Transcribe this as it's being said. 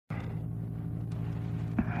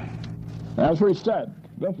As we said,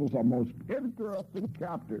 this is a most interesting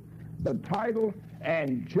chapter. The title,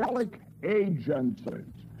 Angelic Agencies.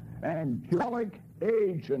 Angelic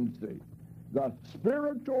Agency. The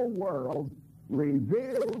spiritual world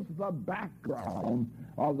reveals the background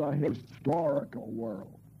of the historical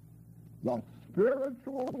world. The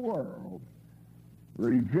spiritual world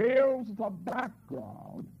reveals the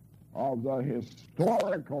background of the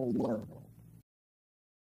historical world.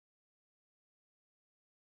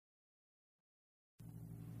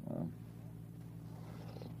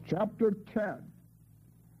 Chapter 10.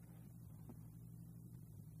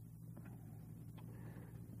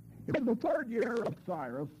 In the third year of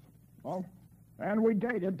Cyrus, and we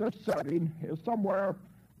dated this setting, is somewhere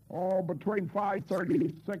between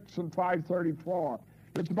 536 and 534.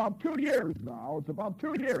 It's about 2 years now. It's about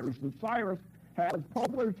 2 years that Cyrus has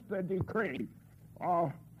published the decree.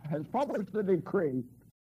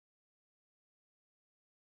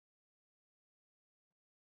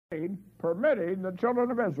 Permitting the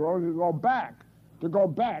children of Israel to go back to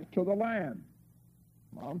the land.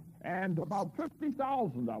 And about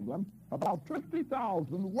 50,000 of them,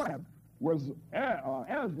 went with Ezra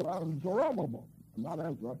and Zerubbabel. Not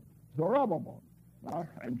Ezra, Zerubbabel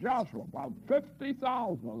and Joshua. About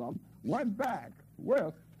 50,000 of them went back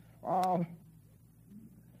with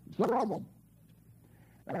Zerubbabel.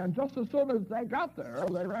 And just as soon as they got there,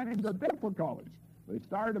 they ran into difficulties. They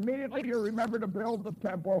started immediately, you remember, to build the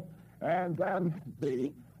temple, and then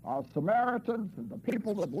the Samaritans and the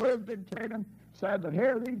people that lived in Canaan said that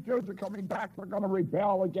here these Jews are coming back, they're going to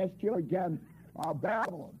rebel against you again,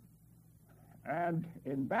 Babylon. And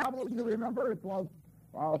in Babylon, you remember, it was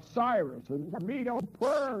Cyrus and the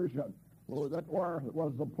Medo-Persian that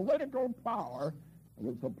was the political power. It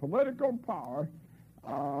was the political power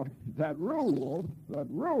that ruled the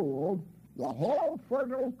whole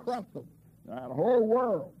Fertile Crescent, that whole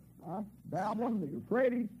world. Babylon, the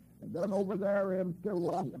Euphrates, and then over there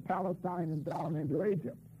into Palestine and down into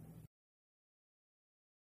Egypt.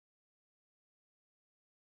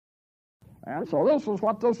 And so this is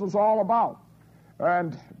what this is all about.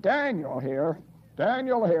 And Daniel here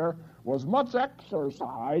was much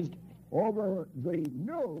exercised over the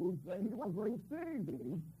news that he was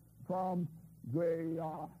receiving from the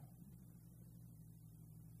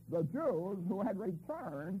Jews who had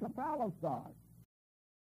returned to Palestine.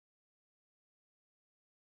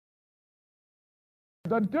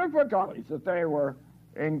 The difficulties that they were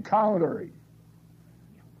encountering.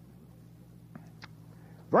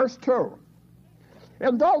 Verse 2.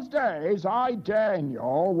 In those days, I,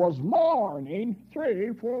 Daniel, was mourning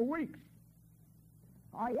 3 full weeks.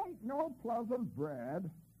 I ate no pleasant bread,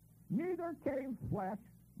 neither came flesh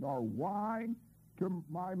nor wine to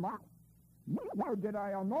my mouth. Neither did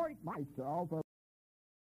I anoint myself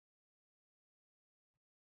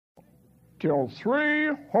till 3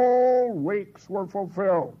 whole weeks were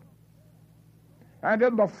fulfilled. And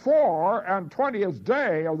in the 24th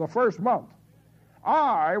day of the first month,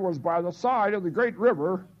 I was by the side of the great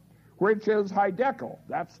river, which is Hiddekel.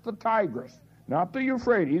 That's the Tigris, not the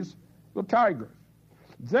Euphrates, the Tigris.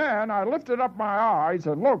 Then I lifted up my eyes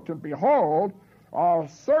and looked, and behold, a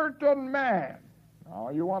certain man. Now,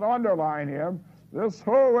 you want to underline him.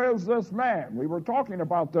 Who is this man? We were talking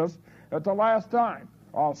about this at the last time.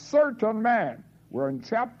 A certain man. We're in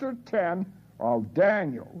chapter 10 of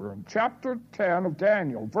Daniel.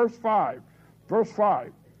 Verse 5.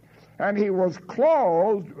 And he was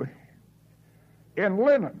clothed in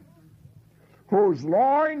linen, whose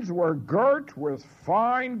loins were girt with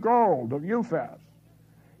fine gold of Uphaz.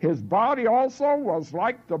 His body also was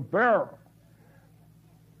like the beryl,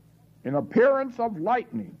 in appearance of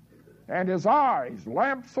lightning, and his eyes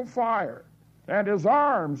lamps of fire, and his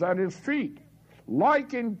arms and his feet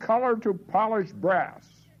like in color to polished brass,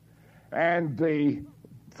 and the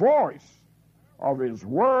voice of his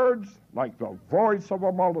words like the voice of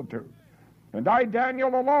a multitude. And I,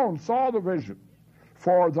 Daniel, alone saw the vision,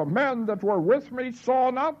 for the men that were with me saw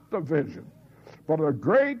not the vision, but a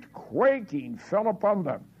great quaking fell upon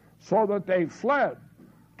them, so that they fled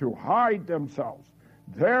to hide themselves.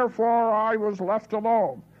 Therefore I was left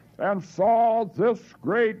alone, and saw this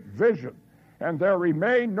great vision, and there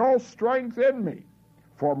remained no strength in me,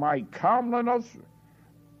 for my comeliness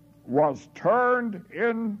was turned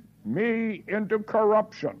in me into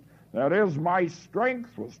corruption. That is, my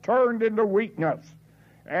strength was turned into weakness,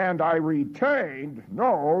 and I retained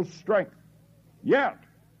no strength. Yet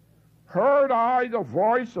heard I the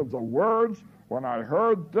voice of the words when I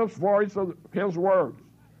heard this voice of his words.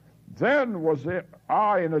 Then was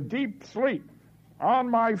I in a deep sleep on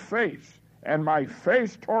my face, and my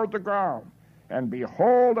face toward the ground. And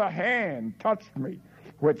behold, a hand touched me,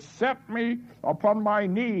 which set me upon my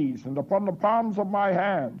knees and upon the palms of my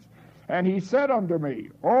hands. And he said unto me,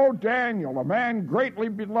 O Daniel, a man greatly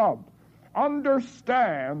beloved,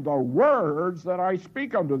 understand the words that I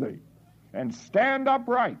speak unto thee, and stand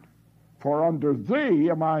upright, for unto thee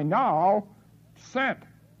am I now sent.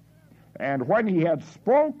 And when he had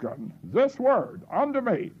spoken this word unto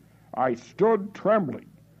me, I stood trembling.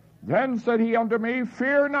 Then said he unto me,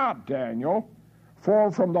 Fear not, Daniel,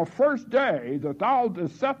 for from the first day that thou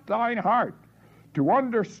didst set thine heart to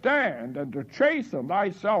understand and to chasten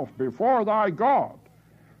thyself before thy God,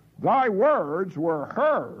 thy words were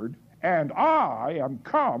heard, and I am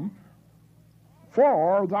come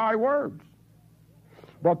for thy words.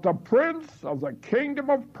 But the prince of the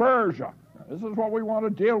kingdom of Persia, this is what we want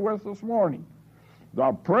to deal with this morning.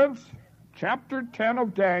 The prince, chapter 10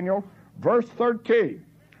 of Daniel, verse 13.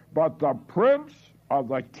 But the prince of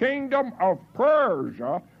the kingdom of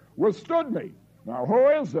Persia withstood me. Now, who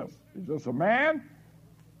is this? Is this a man?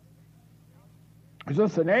 Is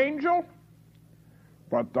this an angel?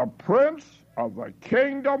 But the prince of the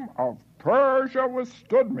kingdom of Persia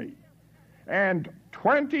withstood me. And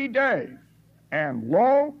 20 days, and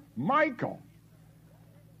lo, Michael,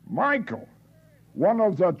 one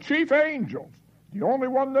of the chief angels, the only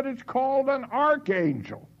one that is called an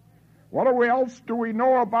archangel. What else do we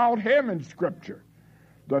know about him in Scripture?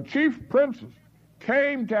 The chief princes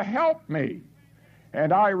came to help me,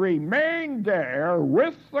 and I remained there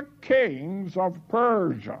with the kings of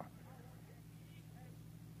Persia.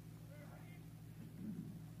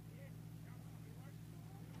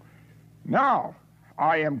 Now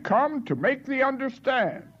I am come to make thee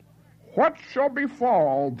understand what shall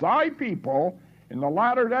befall thy people in the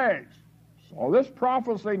latter days. So this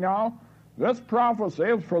prophecy now, this prophecy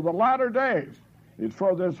is for the latter days. It's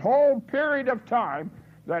for this whole period of time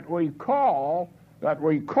that we call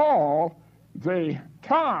the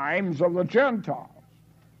times of the Gentiles.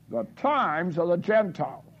 The times of the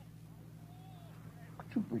Gentiles.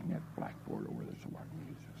 Could you bring that blackboard over there so I can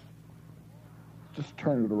use this? Just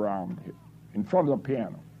turn it around here in front of the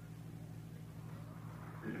piano.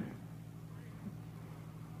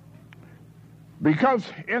 Because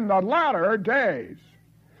in the latter days,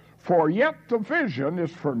 for yet the vision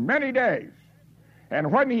is for many days.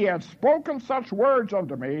 And when he had spoken such words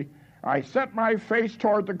unto me, I set my face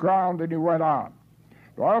toward the ground, and he went on.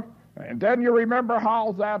 Well, and then you remember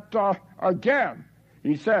how that, again,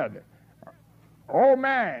 he said, O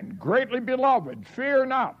man, greatly beloved, fear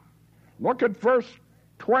not. Look at verse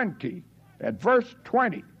 20. At verse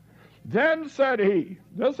 20. Then said he,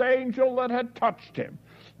 this angel that had touched him,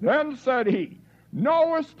 then said he,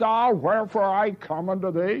 Knowest thou wherefore I come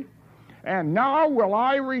unto thee? And now will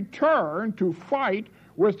I return to fight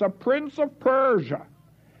with the prince of Persia.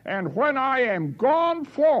 And when I am gone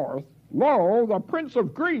forth, lo, the prince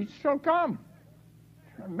of Greece shall come.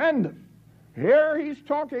 Tremendous. Here he's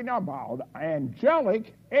talking about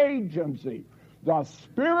angelic agency. The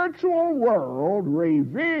spiritual world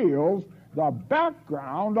reveals the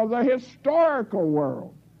background of the historical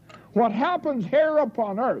world. What happens here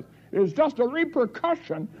upon earth is just a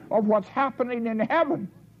repercussion of what's happening in heaven.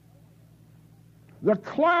 The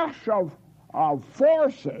clash of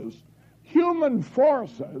forces, human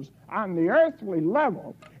forces, on the earthly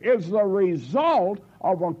level is the result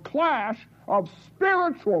of a clash of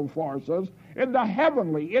spiritual forces in the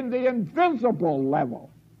heavenly, in the invisible level.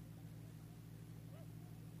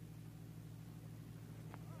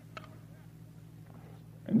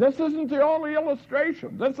 And this isn't the only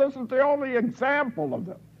illustration. This isn't the only example of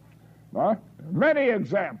this. Many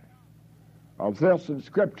examples of this in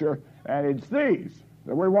Scripture, and it's these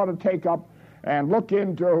that we want to take up and look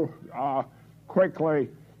into quickly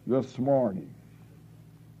this morning.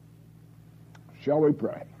 Shall we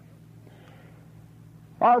pray?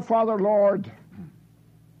 Our Father, Lord,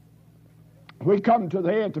 we come to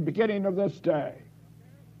Thee at the beginning of this day.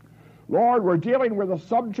 Lord, we're dealing with a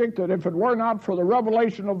subject that if it were not for the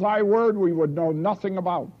revelation of Thy Word, we would know nothing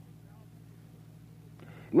about.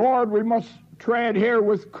 Lord, we must tread here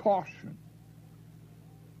with caution,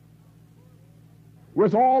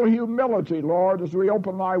 with all humility, Lord, as we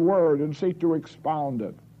open Thy Word and seek to expound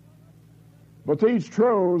it. But these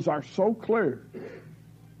truths are so clear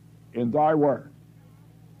in Thy Word.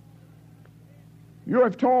 You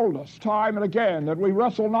have told us time and again that we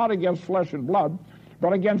wrestle not against flesh and blood,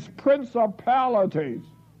 but against principalities,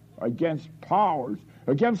 against powers,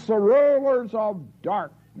 against the rulers of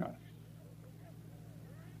darkness.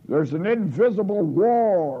 There's an invisible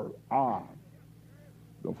war on.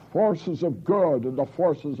 The forces of good and the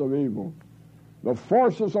forces of evil. The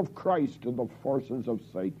forces of Christ and the forces of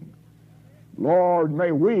Satan. Lord,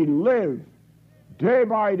 may we live day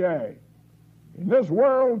by day, in this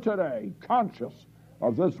world today, conscious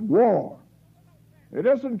of this war. It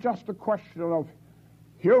isn't just a question of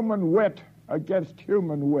human wit against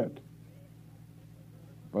human wit,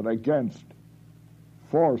 but against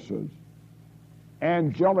forces,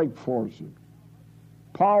 angelic forces,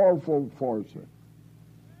 powerful forces.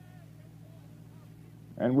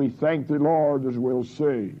 And we thank the Lord, as we'll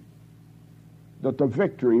see, that the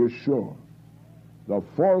victory is sure. The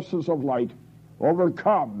forces of light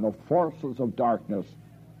overcome the forces of darkness,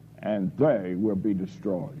 and they will be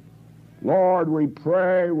destroyed. Lord, we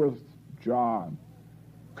pray with John,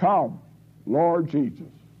 come, Lord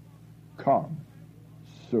Jesus, come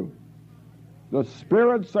soon. The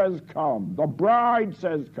Spirit says come. The bride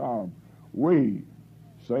says come. We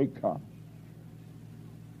say come.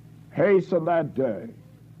 Hasten that day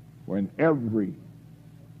when every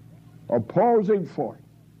opposing force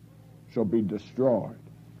shall be destroyed,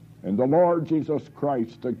 and the Lord Jesus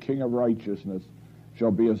Christ, the King of righteousness,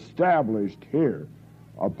 shall be established here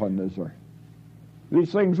upon this earth.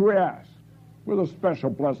 These things we ask, with a special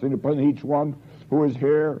blessing upon each one who is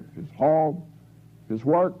here, his home, his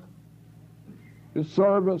work, his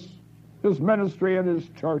service, his ministry, and his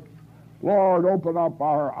church. Lord, open up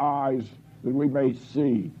our eyes that we may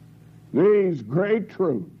see these great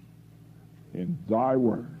truths in thy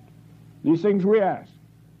word. These things we ask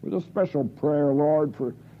with a special prayer, Lord,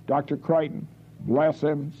 for Dr. Crichton. Bless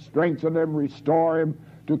him, strengthen him, restore him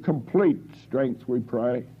to complete strength, we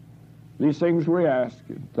pray. These things we ask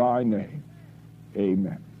in thy name.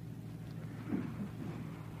 Amen.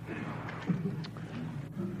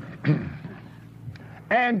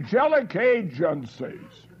 Angelic agencies.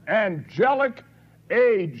 Angelic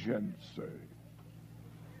agency.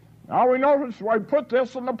 Now we notice we put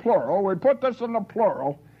this in the plural. We put this in the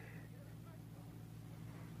plural.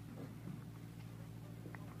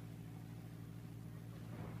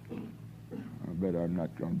 I bet I'm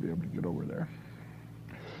not going to be able to get over there.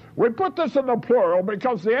 We put this in the plural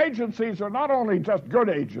because the agencies are not only just good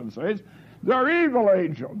agencies, they're evil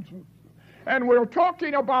agencies. And we're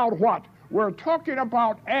talking about what? We're talking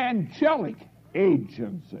about angelic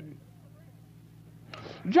agencies.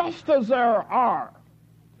 Just as there are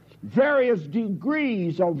various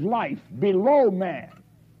degrees of life below man.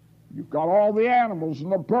 You've got all the animals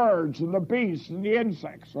and the birds and the beasts and the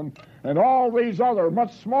insects and all these other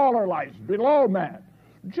much smaller lives below man.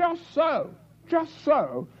 Just so,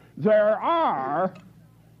 there are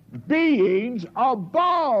beings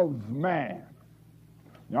above man.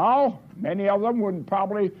 Now, many of them would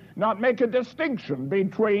probably not make a distinction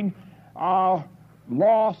between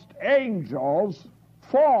lost angels,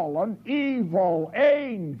 fallen, evil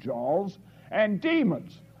angels, and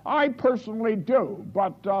demons. I personally do,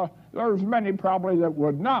 but there's many probably that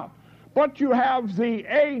would not. But you have the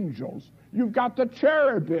angels, you've got the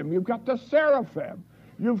cherubim, you've got the seraphim,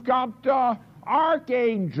 you've got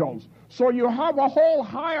archangels. So you have a whole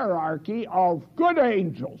hierarchy of good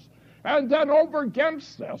angels. And then over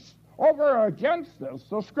against this,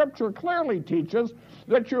 the Scripture clearly teaches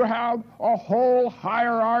that you have a whole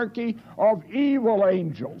hierarchy of evil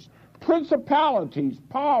angels, principalities,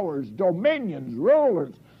 powers, dominions,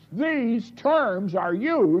 rulers. These terms are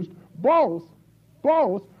used both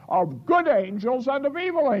of good angels and of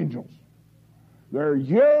evil angels. They're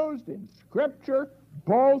used in Scripture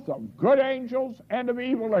both of good angels and of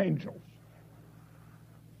evil angels.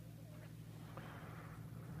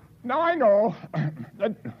 Now, I know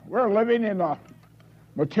that we're living in a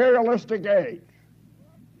materialistic age.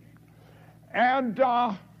 And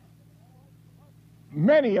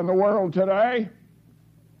many in the world today,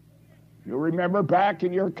 you remember back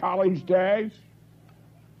in your college days,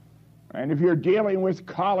 and if you're dealing with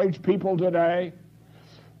college people today,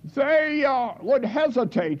 they would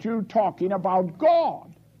hesitate you talking about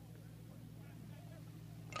God.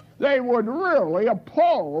 They would really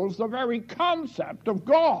oppose the very concept of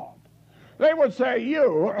God. They would say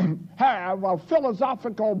you have a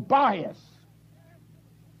philosophical bias.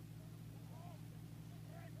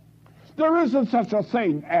 There isn't such a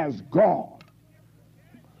thing as God.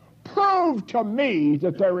 Prove to me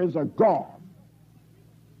that there is a God.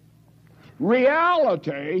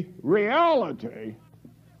 Reality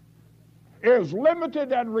is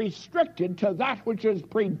limited and restricted to that which is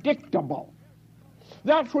predictable.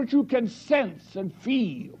 That's what you can sense and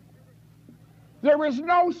feel. There is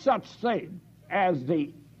no such thing as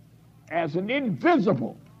an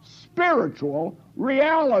invisible spiritual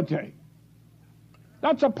reality.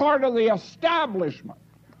 That's a part of the establishment.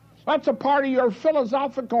 That's a part of your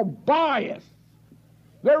philosophical bias.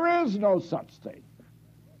 There is no such thing.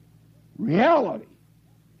 Reality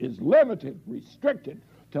is limited, restricted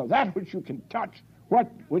to that which you can touch,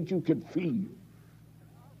 which you can feel.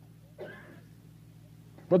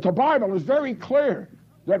 But the Bible is very clear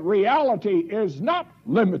that reality is not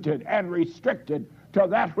limited and restricted to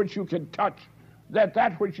that which you can touch,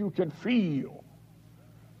 that which you can feel.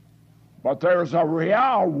 But there's a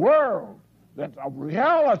real world, that's a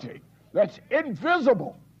reality that's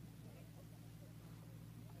invisible.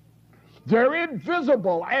 They're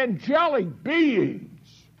invisible angelic beings.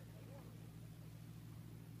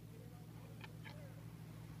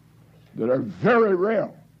 That are very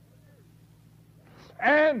real.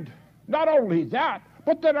 And not only that,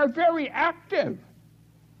 but that are very active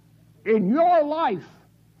in your life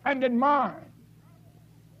and in mine.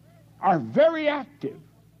 Are very active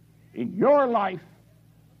in your life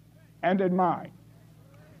and in mine.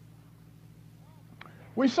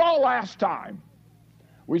 We saw last time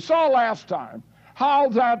how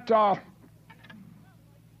that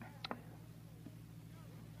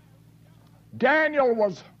Daniel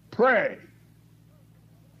was praying.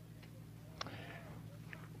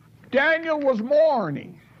 Daniel was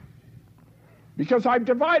mourning, because I've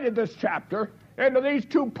divided this chapter into these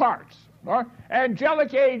two parts,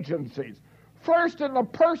 angelic agencies. First in the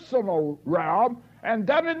personal realm, and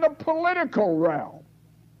then in the political realm.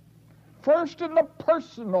 First in the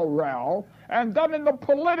personal realm, and then in the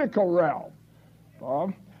political realm.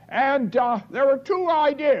 There are two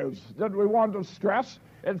ideas that we want to stress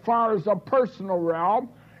as far as the personal realm.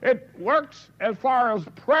 It works as far as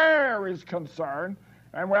prayer is concerned,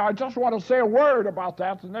 and I just want to say a word about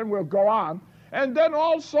that, and then we'll go on. And then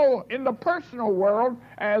also in the personal world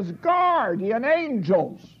as guardian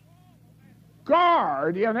angels.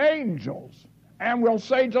 Guardian angels. And we'll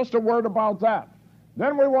say just a word about that.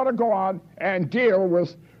 Then we want to go on and deal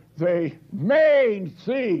with the main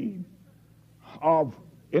theme of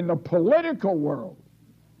in the political world.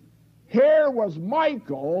 Here was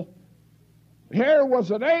Michael, here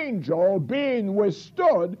was an angel being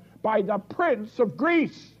withstood by the prince of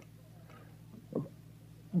Greece,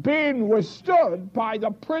 being withstood by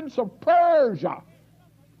the prince of Persia.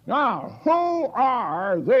 Now, who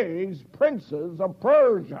are these princes of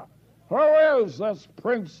Persia? Who is this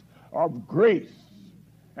prince of Greece?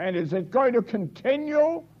 And is it going to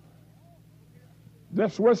continue,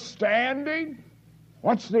 this withstanding?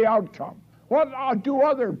 What's the outcome? What do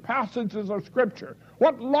other passages of Scripture,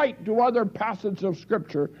 what light do other passages of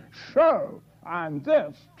Scripture show on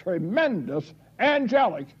this tremendous,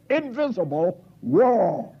 angelic, invisible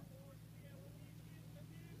war?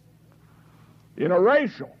 In a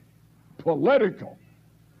racial, political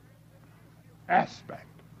aspect.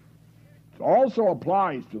 It also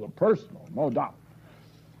applies to the personal, no doubt.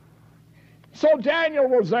 So Daniel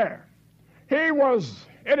was there. He was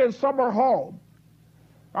in his summer home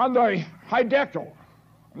on the Hiddekel,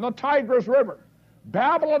 on the Tigris River.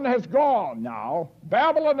 Babylon has gone now.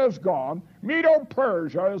 Babylon has gone.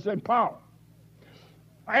 Medo-Persia is in power.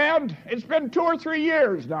 And it's been 2 or 3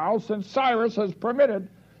 years now since Cyrus has permitted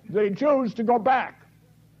the Jews to go back.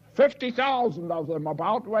 50,000 of them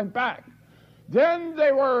about went back. Then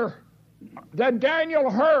Daniel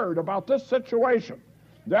heard about this situation,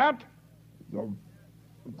 that the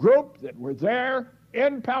group that were there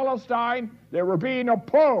in Palestine, they were being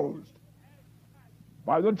opposed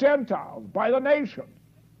by the Gentiles, by the nations.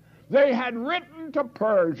 They had written to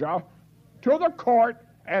Persia, to the court,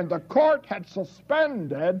 and the court had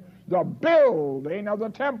suspended the building of the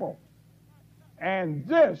temple. And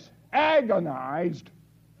this agonized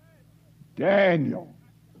Daniel.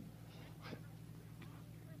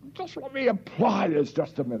 Just let me apply this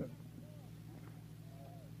just a minute.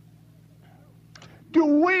 Do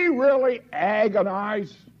we really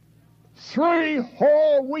agonize 3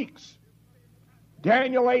 whole weeks?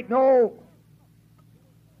 Daniel ate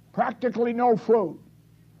practically no food.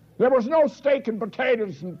 There was no steak and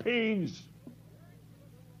potatoes and peas.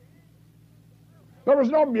 There was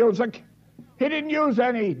no music. He didn't use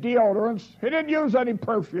any deodorants. He didn't use any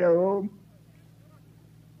perfume.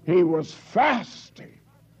 He was fasting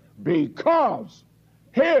because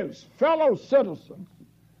his fellow citizens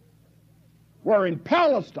were in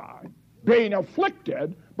Palestine being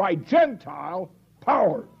afflicted by Gentile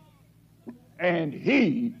powers. And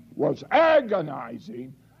he was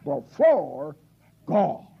agonizing before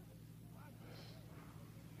God.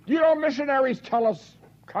 You know, missionaries tell us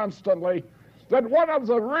constantly that one of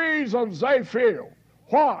the reasons they feel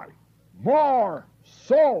why more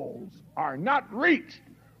souls are not reached,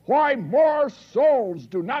 why more souls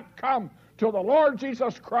do not come to the Lord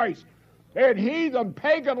Jesus Christ in heathen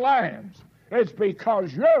pagan lands, is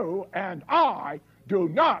because you and I do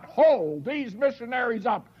not hold these missionaries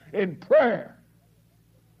up in prayer.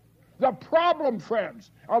 The problem, friends,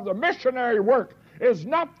 of the missionary work is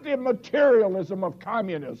not the materialism of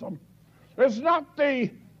communism. It's not the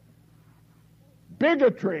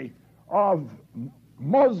bigotry of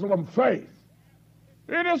Muslim faith.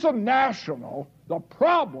 It isn't national. The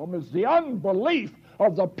problem is the unbelief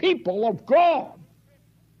of the people of God.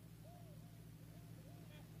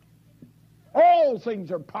 All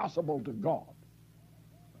things are possible to God.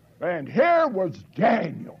 And here was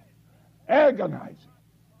Daniel, agonizing,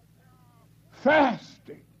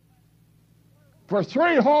 fasting for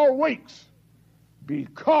 3 whole weeks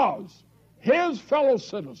because his fellow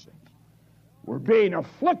citizens were being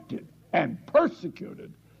afflicted and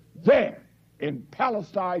persecuted there in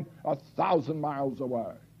Palestine, 1,000 miles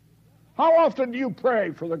away. How often do you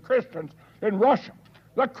pray for the Christians in Russia,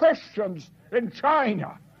 the Christians in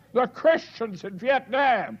China, the Christians in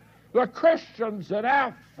Vietnam, the Christians in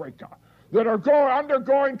Africa that are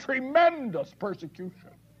undergoing tremendous persecution?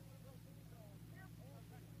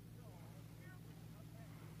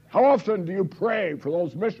 How often do you pray for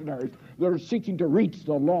those missionaries that are seeking to reach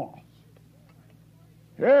the lost?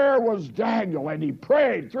 Here was Daniel, and he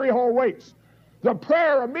prayed 3 whole weeks. The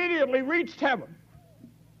prayer immediately reached heaven.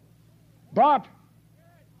 But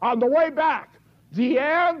on the way back, the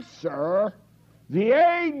answer, the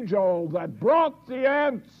angel that brought the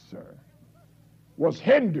answer, was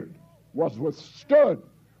hindered, was withstood.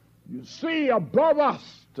 You see, above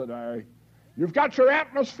us today, you've got your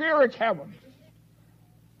atmospheric heavens,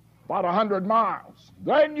 about 100 miles.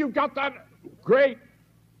 Then you've got that great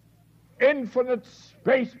infinite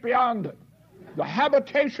space beyond it, the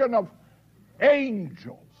habitation of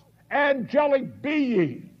angels, angelic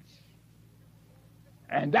beings.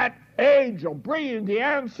 And that angel bringing the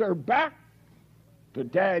answer back to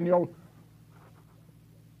Daniel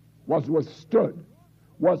was withstood,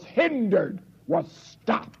 was hindered, was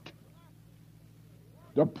stopped.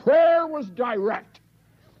 The prayer was direct.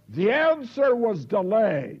 The answer was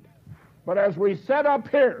delayed. But as we said up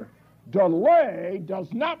here, delay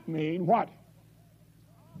does not mean what?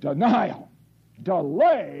 Denial.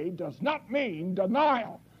 Delay does not mean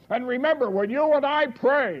denial. And remember, when you and I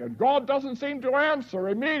pray and God doesn't seem to answer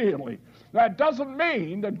immediately, that doesn't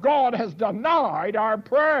mean that God has denied our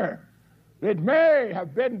prayer. It may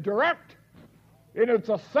have been direct in its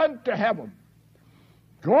ascent to heaven.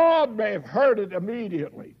 God may have heard it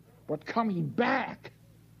immediately, but coming back,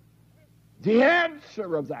 the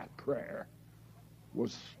answer of that prayer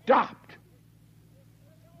was stopped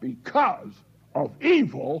because of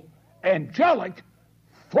evil angelic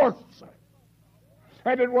forces.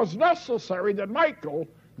 And it was necessary that Michael,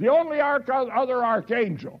 the only other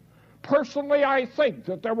archangel, personally I think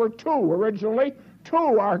that there were originally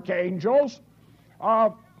two archangels.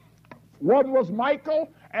 One was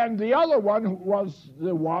Michael, and the other one was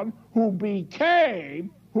the one who became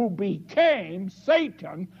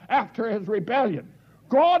Satan after his rebellion.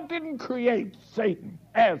 God didn't create Satan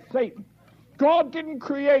as Satan. God didn't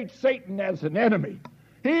create Satan as an enemy.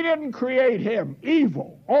 He didn't create him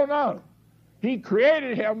evil. Oh, no. He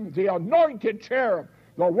created him the anointed cherub,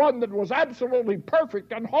 the one that was absolutely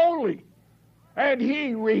perfect and holy. And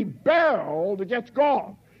he rebelled against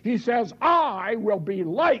God. He says, I will be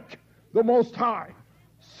like the Most High.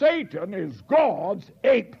 Satan is God's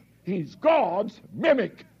ape. He's God's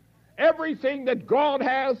mimic. Everything that God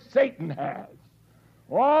has, Satan has.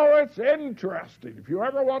 Oh, it's interesting. If you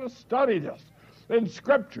ever want to study this in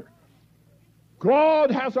Scripture,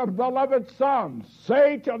 God has a beloved son.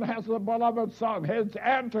 Satan has a beloved son, his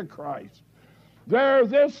Antichrist. There's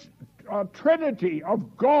this trinity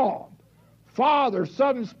of God, Father,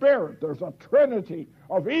 Son, and Spirit. There's a trinity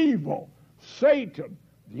of evil. Satan,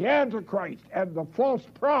 the Antichrist, and the false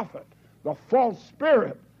prophet, the false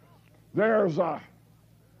spirit.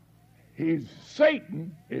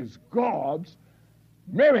 Satan is God's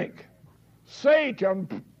mimic.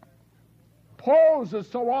 Satan poses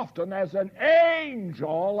so often as an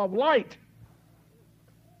angel of light.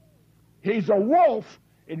 He's a wolf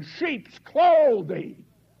in sheep's clothing.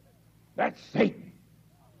 That's Satan.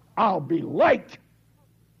 I'll be like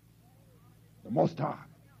the Most High.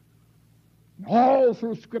 All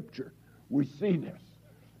through Scripture we see this.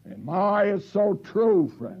 And it's so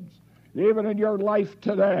true, friends. Even in your life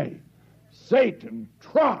today, Satan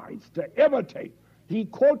tries to imitate. He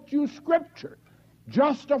quotes you Scripture,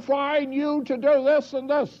 justifying you to do this and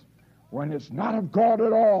this, when it's not of God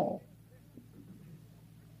at all.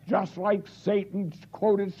 Just like Satan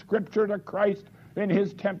quoted Scripture to Christ in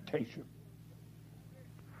his temptation.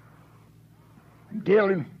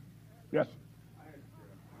 Dealing, yes. I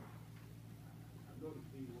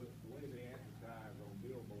noticed the way they advertise on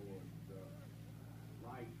billboards,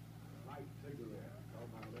 light cigarettes,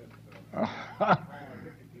 talking about less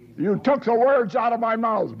You took the words out of my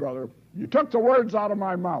mouth, brother. You took the words out of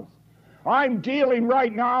my mouth. I'm dealing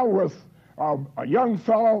right now with a young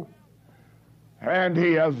fellow, and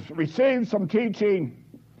he has received some teaching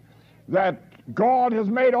that God has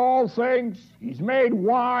made all things. He's made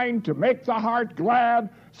wine to make the heart glad,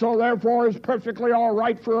 so therefore it's perfectly all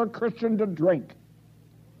right for a Christian to drink.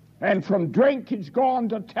 And from drink he's gone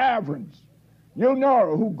to taverns. You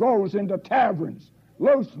know who goes into taverns.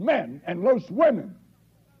 Loose men and loose women.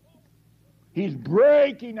 He's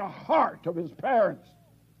breaking the heart of his parents.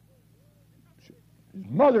 His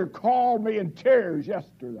mother called me in tears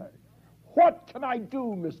yesterday. What can I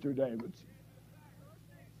do, Mr. Davidson?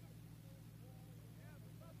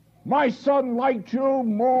 My son liked you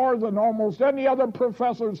more than almost any other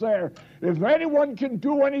professors there. If anyone can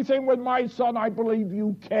do anything with my son, I believe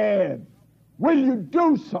you can. Will you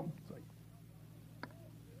do something?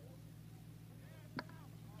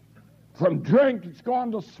 From drink, it's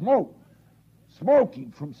gone to smoke.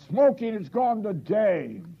 Smoking. From smoking, it's gone to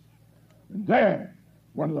dames. And there,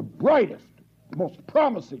 one of the brightest, most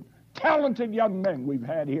promising, talented young men we've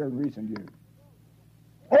had here in recent years.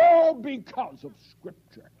 All because of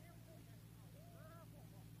Scripture.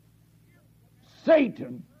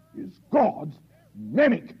 Satan is God's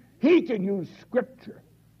mimic. He can use Scripture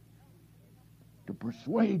to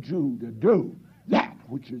persuade you to do that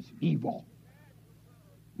which is evil.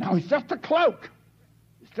 Now, it's just a cloak.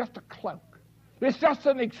 It's just a cloak. It's just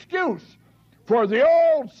an excuse for the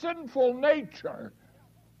old sinful nature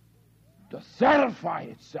to satisfy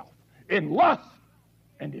itself in lust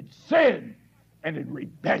and in sin and in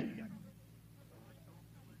rebellion.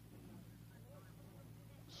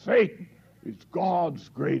 Satan is God's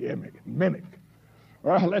great mimic.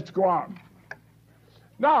 Well, let's go on.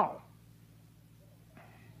 Now,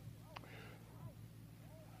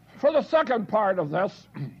 for the second part of this,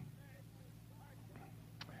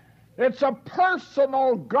 it's a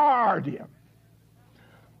personal guardian.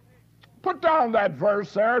 Put down that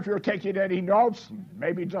verse there if you're taking any notes.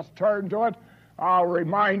 Maybe just turn to it. I'll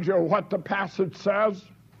remind you what the passage says.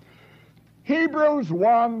 Hebrews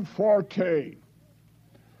 1:14.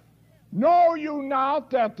 Know you not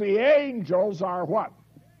that the angels are what?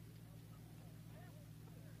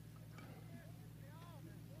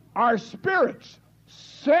 Are spirits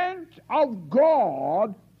sent of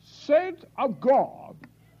God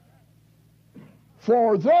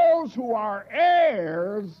for those who are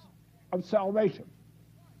heirs of salvation.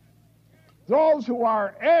 Those who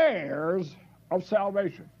are heirs of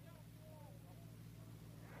salvation.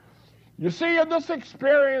 You see, in this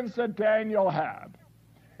experience that Daniel had,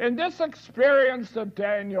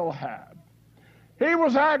 he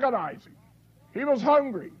was agonizing. He was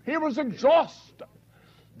hungry. He was exhausted.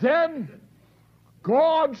 Then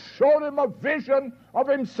God showed him a vision of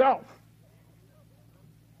himself.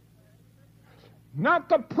 Not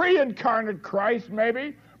the pre-incarnate Christ,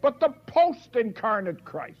 maybe, but the post-incarnate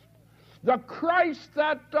Christ. The Christ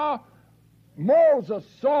that Moses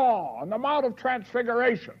saw on the Mount of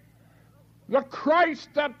Transfiguration. The Christ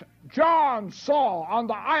that John saw on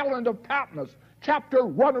the island of Patmos, chapter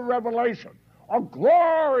 1 of Revelation. A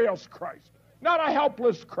glorious Christ, not a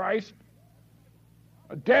helpless Christ,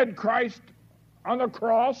 a dead Christ on the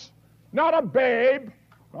cross, not a babe,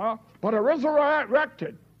 but a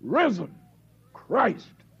resurrected, risen Christ.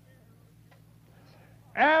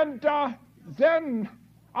 And then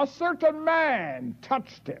a certain man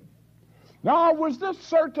touched him. Now, was this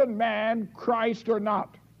certain man Christ or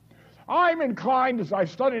not? I'm inclined, as I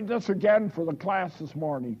studied this again for the class this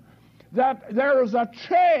morning, that there is a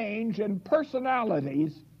change in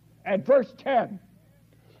personalities at verse 10.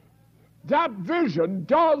 That vision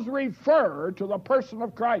does refer to the person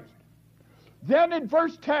of Christ. Then in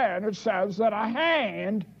verse 10 it says that a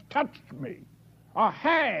hand touched me. A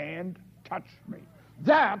hand touched me.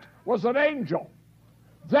 That was an angel.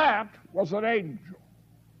 That was an angel.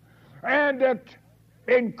 And it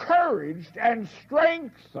encouraged and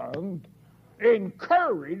strengthened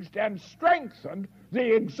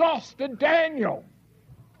the exhausted Daniel.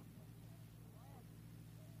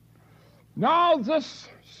 Now this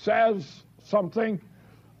says something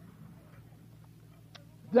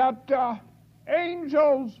that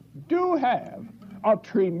angels do have a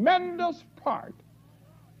tremendous part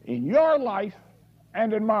in your life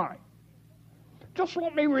and in mine. Just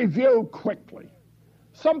let me review quickly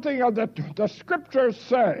something that the Scriptures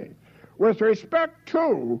say with respect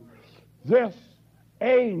to this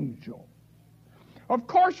angel. Of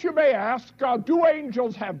course, you may ask, do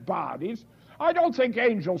angels have bodies? I don't think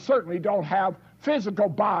angels certainly don't have physical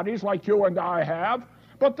bodies like you and I have,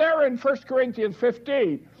 But there in 1 Corinthians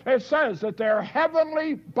 15, it says that they're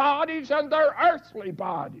heavenly bodies and they're earthly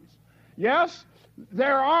bodies. Yes,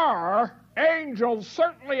 there are angels,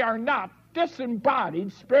 certainly are not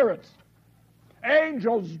disembodied spirits.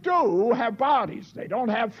 Angels do have bodies. They don't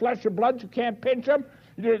have flesh and blood. You can't pinch them.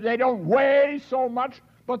 They don't weigh so much,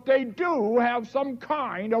 but they do have some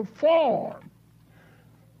kind of form.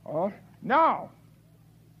 Now,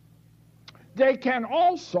 they can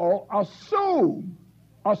also assume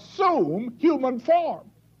human form.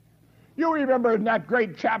 You remember in that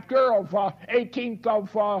great chapter of 18th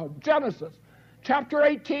of Genesis, chapter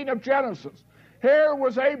 18 of Genesis, here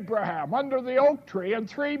was Abraham under the oak tree, and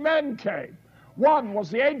three men came. One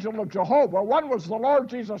was the angel of Jehovah, one was the Lord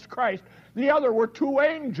Jesus Christ, the other were two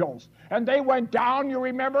angels. And they went down, you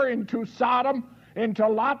remember, into Sodom, into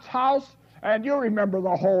Lot's house, and you remember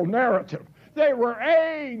the whole narrative. They were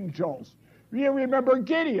angels. You remember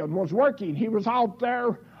Gideon was working. He was out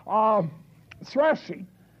there threshing.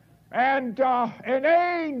 And an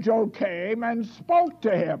angel came and spoke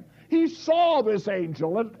to him. He saw this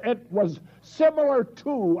angel. It was similar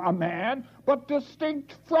to a man, but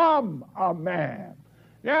distinct from a man.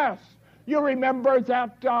 Yes, you remember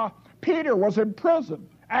that Peter was in prison.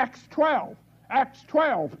 Acts 12. Acts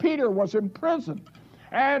 12, Peter was in prison.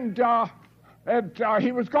 And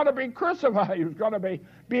he was going to be crucified. He was going to be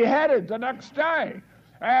beheaded the next day.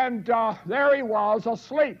 And there he was,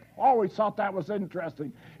 asleep. Always thought that was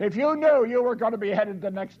interesting. If you knew you were going to be beheaded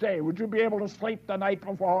the next day, would you be able to sleep the night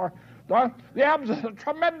before? The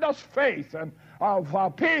tremendous faith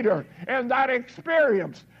of Peter in that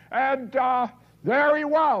experience. And there he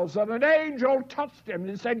was, and an angel touched him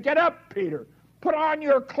and said, "Get up, Peter. Put on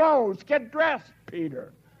your clothes. Get dressed,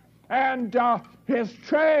 Peter." And his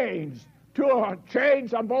chains,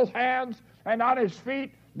 chains on both hands and on his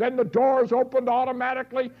feet, then the doors opened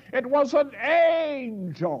automatically. It was an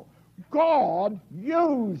angel. God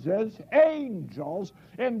uses angels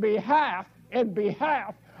in behalf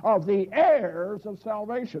of the heirs of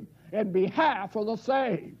salvation, in behalf of the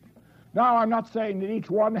saved. Now, I'm not saying that each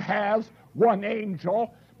one has one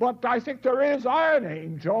angel, but I think there is an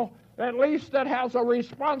angel, at least, that has a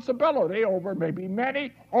responsibility over maybe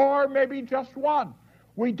many or maybe just one.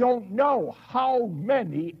 We don't know how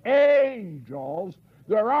many angels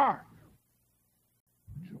there are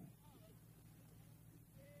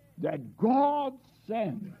that God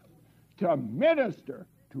sends to minister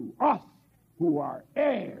to us who are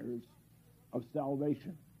heirs of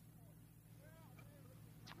salvation.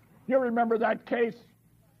 You remember that case?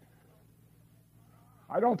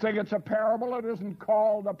 I don't think it's a parable. It isn't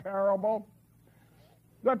called a parable.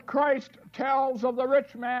 That Christ tells of the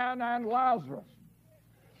rich man and Lazarus.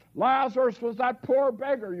 Lazarus was that poor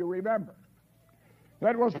beggar, you remember,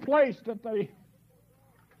 that was placed at the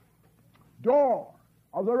door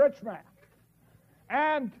of the rich man.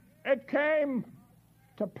 And it came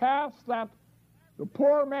to pass that the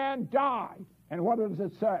poor man died. And what does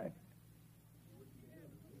it say?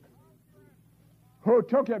 Who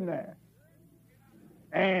took him there?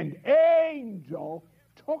 An angel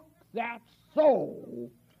took that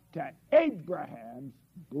soul to Abraham's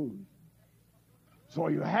bosom. So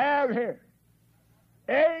you have here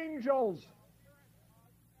angels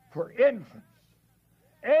for infants.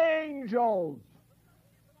 Angels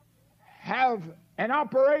have an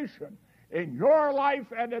operation in your life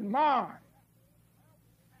and in mine,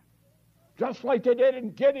 just like they did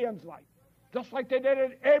in Gideon's life, just like they did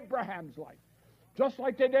in Abraham's life, just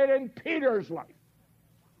like they did in Peter's life,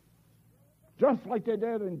 just like they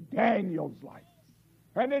did in Daniel's life,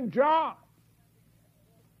 and in John.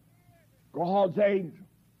 God's angel.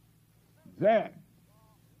 Then,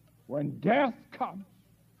 when death comes,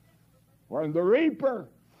 when the reaper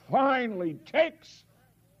finally takes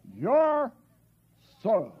your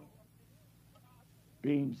soul,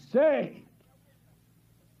 being saved,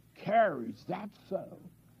 carries that soul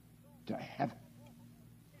to heaven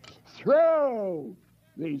through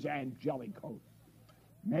these angelic hosts.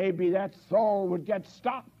 Maybe that soul would get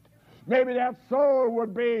stopped. Maybe that soul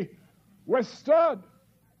would be withstood,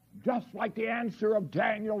 just like the answer of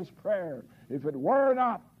Daniel's prayer, if it were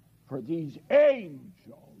not for these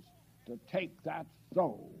angels to take that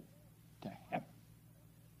soul to heaven.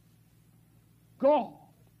 God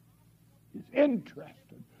is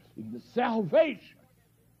interested in the salvation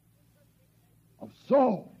of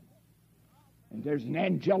souls. And there's an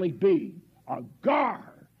angelic being, a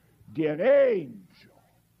guardian angel,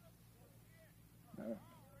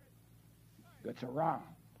 that's around,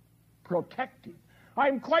 protecting.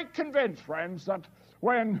 I'm quite convinced, friends, that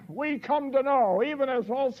when we come to know, even as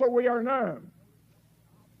also we are known,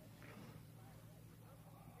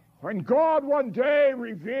 When God one day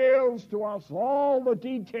reveals to us all the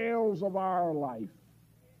details of our life,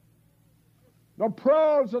 the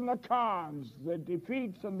pros and the cons, the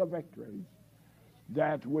defeats and the victories,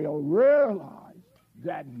 that we'll realize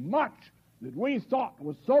that much that we thought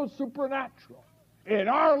was so supernatural in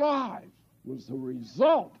our lives was the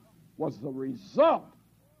result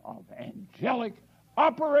of angelic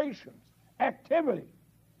operations, activity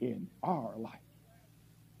in our life.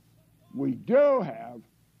 We do have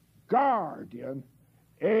guardian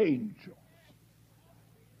angels.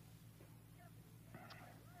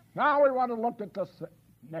 Now we want to look at this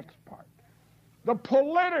next part, the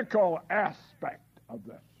political aspect of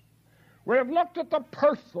this. We have looked at the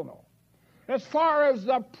personal, as far as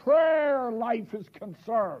the prayer life is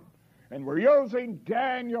concerned, and we're using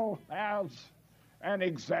Daniel as an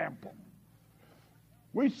example.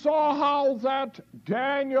 We saw how that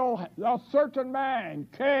Daniel, a certain man,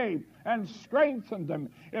 came and strengthened them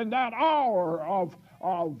in that hour of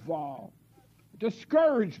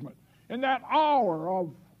discouragement, in that hour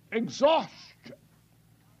of exhaustion.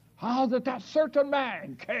 How that certain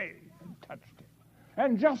man came and touched him.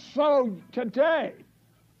 And just so today,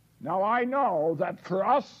 now I know that for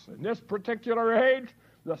us in this particular age,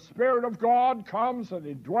 the Spirit of God comes and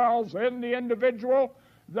He dwells in the individual,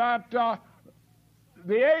 that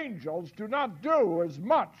the angels do not do as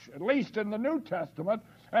much, at least in the New Testament,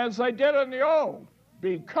 as they did in the Old,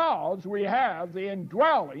 because we have the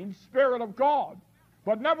indwelling Spirit of God.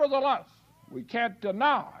 But nevertheless, we can't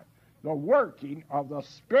deny the working of the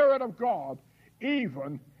Spirit of God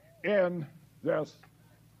even in this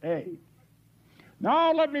age.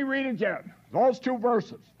 Now let me read again those two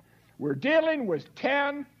verses. We're dealing with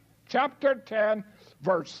chapter 10,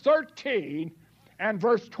 verse 13 and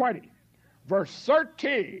verse 20. Verse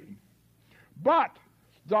 13, but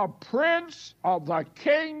the prince of the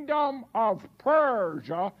kingdom of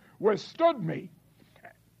Persia withstood me,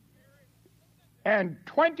 and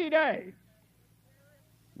 20 days,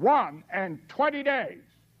 21 days.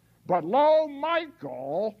 But lo,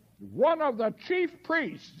 Michael, one of the chief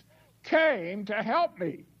priests, came to help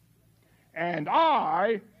me. And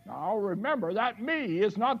now remember, that me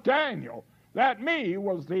is not Daniel. That me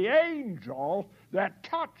was the angel that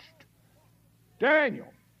touched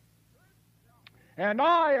Daniel. And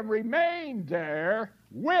I have remained there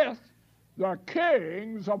with the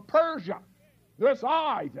kings of Persia. This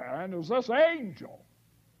I, then, is this angel,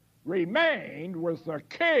 remained with the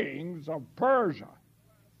kings of Persia.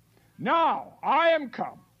 Now I am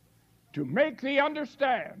come to make thee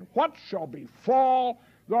understand what shall befall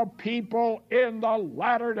the people in the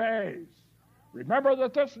latter days. Remember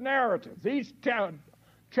that this narrative, these 10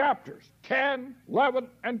 chapters, 10, 11,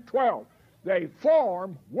 and 12, they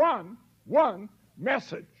form one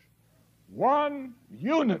message, one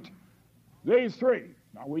unit, these three.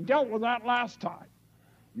 Now, we dealt with that last time.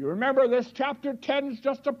 You remember this chapter 10 is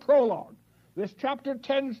just a prologue. This chapter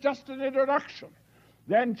 10 is just an introduction.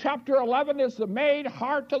 Then chapter 11 is the main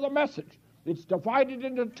heart of the message. It's divided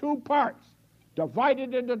into two parts. The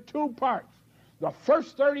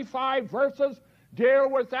first 35 verses deal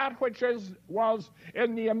with that which was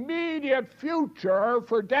in the immediate future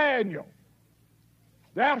for Daniel.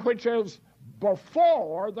 That which is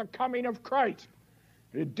before the coming of Christ.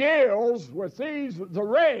 It deals with the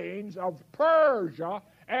reigns of Persia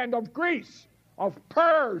and of Greece,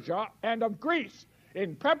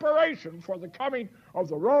 in preparation for the coming of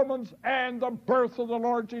the Romans and the birth of the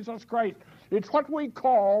Lord Jesus Christ. It's what we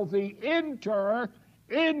call the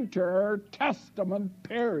inter-testament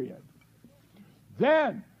period.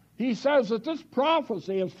 Then he says that this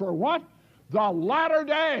prophecy is for what? The latter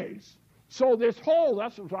days. So this whole,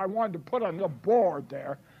 that's what I wanted to put on the board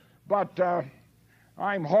there, but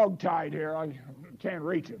I'm hog-tied here. I can't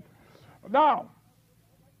reach it. Now,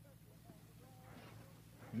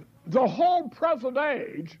 the whole present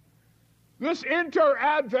age, this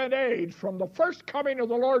inter-advent age from the first coming of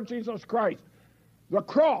the Lord Jesus Christ, the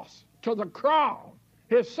cross to the crown,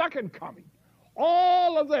 his second coming,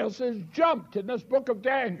 all of this is jumped in this book of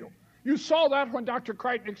Daniel. You saw that when Dr.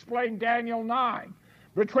 Crichton explained Daniel 9.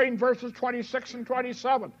 Between verses 26 and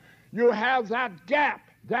 27, you have that gap,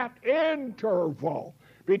 that interval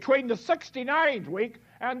between the 69th week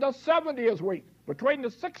and the 70th week. Between the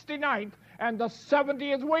 69th and the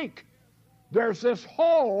 70th week, there's this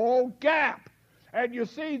whole gap. And you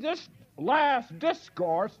see, this last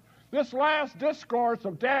discourse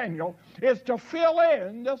of Daniel is to fill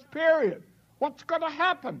in this period. What's going to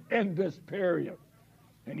happen in this period?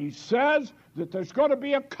 And he says that there's going to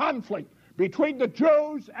be a conflict between the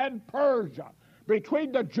Jews and Persia,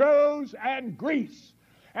 between the Jews and Greece.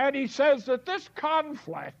 And he says that this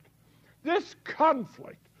conflict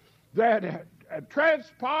that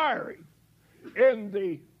transpiring in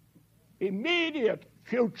the immediate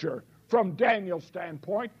future from Daniel's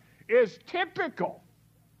standpoint is typical,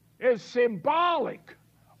 is symbolic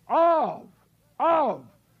of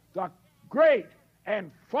the great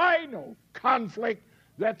and final conflict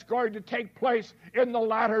that's going to take place in the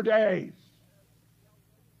latter days.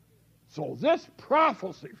 So this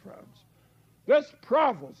prophecy, friends, this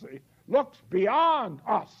prophecy looks beyond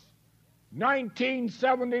us.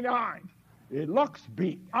 1979. It looks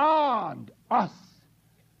beyond us.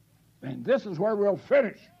 And this is where we'll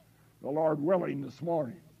finish, the Lord willing, this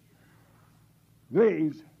morning.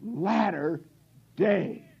 These latter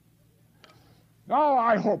days. Now,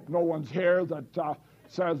 I hope no one's here that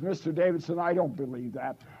says, Mr. Davidson, I don't believe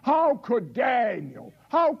that. How could Daniel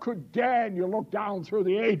look down through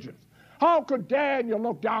the ages? How could Daniel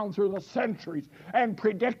look down through the centuries and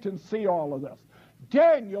predict and see all of this?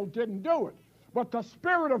 Daniel didn't do it. But the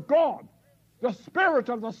Spirit of God, the Spirit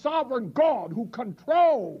of the sovereign God who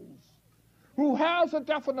controls, who has a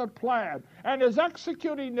definite plan and is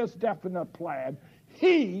executing this definite plan,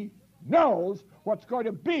 he knows what's going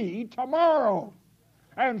to be tomorrow.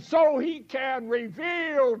 And so he can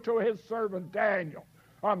reveal to his servant Daniel,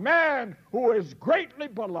 a man who is greatly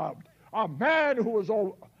beloved, a man who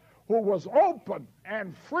was open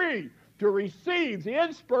and free to receive the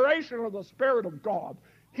inspiration of the Spirit of God.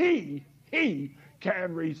 He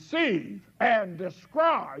can receive and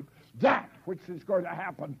describe that which is going to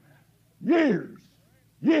happen years,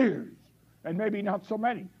 and maybe not so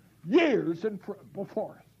many, years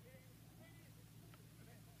before us.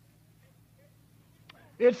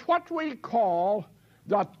 It's what we call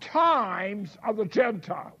the times of the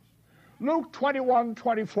Gentiles. Luke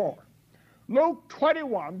 21:24. Luke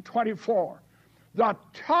 21:24. The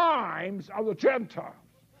times of the Gentiles.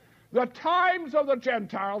 The times of the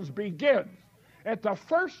Gentiles begins at the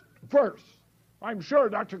first verse. I'm sure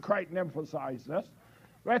Dr. Crichton emphasized this.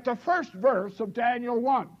 At the first verse of Daniel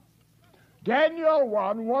 1. Daniel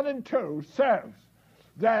 1 and 2 says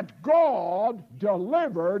that God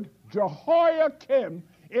delivered Jehoiakim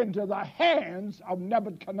into the hands of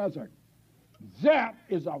Nebuchadnezzar. That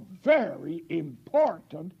is a very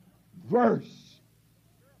important verse.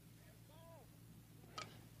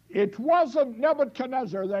 It wasn't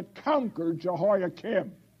Nebuchadnezzar that conquered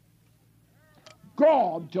Jehoiakim.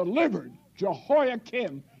 God delivered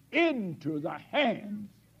Jehoiakim into the hands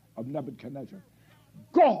of Nebuchadnezzar.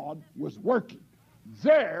 God was working.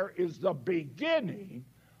 There is the beginning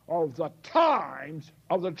of the times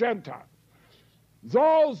of the Gentiles.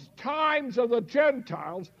 Those times of the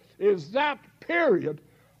Gentiles is that period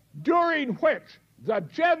during which the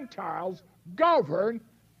Gentiles govern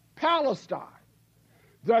Palestine.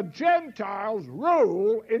 The Gentiles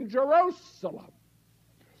rule in Jerusalem.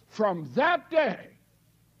 From that day,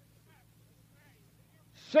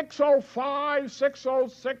 605,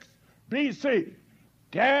 606 BC,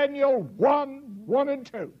 Daniel 1 and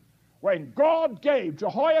 2, when God gave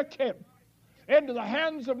Jehoiakim into the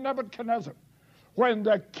hands of Nebuchadnezzar, when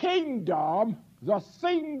the kingdom, the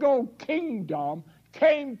single kingdom,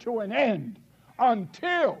 came to an end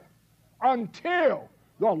until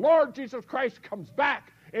the Lord Jesus Christ comes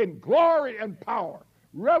back in glory and power.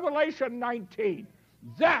 Revelation 19,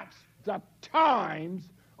 that's the times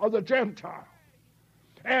of the Gentiles.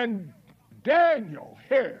 And Daniel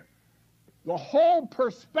here, the whole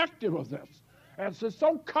perspective of this, as is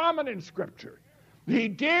so common in Scripture, he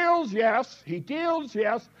deals, yes,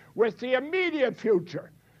 with the immediate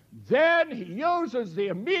future. Then he uses the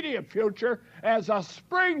immediate future as a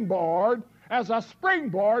springboard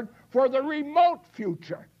for the remote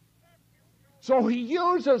future. So he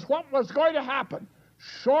uses what was going to happen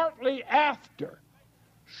shortly after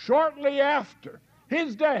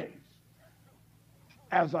his days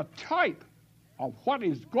as a type of what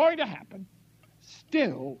is going to happen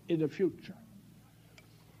still in the future.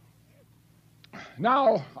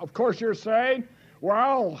 Now, of course, you're saying,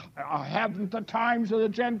 well, haven't the times of the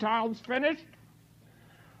Gentiles finished?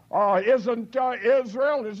 Isn't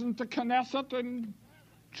Israel, isn't the Knesset in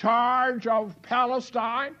charge of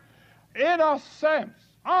Palestine? In a sense,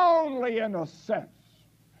 only in a sense.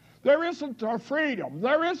 There isn't the freedom.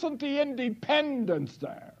 There isn't the independence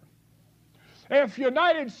there. If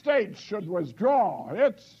United States should withdraw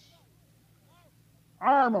its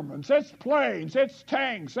armaments, its planes, its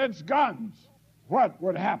tanks, its guns, what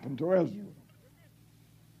would happen to Israel?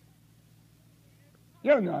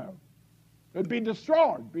 You know, it'd be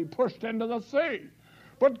destroyed, be pushed into the sea.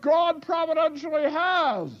 But God providentially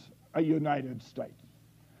has a United States.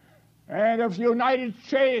 And if the United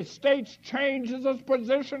States changes its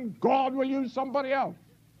position, God will use somebody else.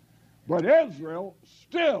 But Israel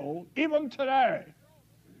still, even today,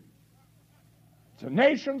 it's a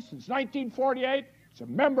nation since 1948. It's a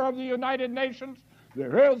member of the United Nations.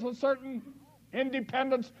 There is a certain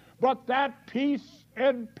independence, but that peace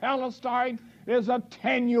in Palestine is a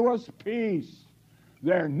tenuous peace.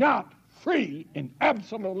 They're not free and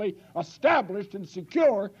absolutely established and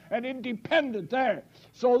secure and independent there.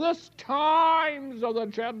 So this times of the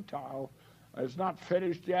Gentile is not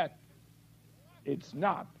finished yet. It's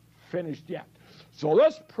not finished yet. So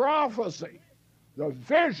this prophecy, the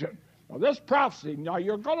vision of this prophecy, now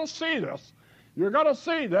you're going to see this. You're going to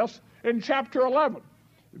see this in chapter 11.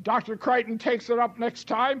 Dr. Crichton takes it up next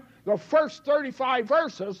time. The first 35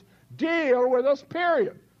 verses deal with this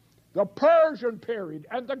period, the Persian period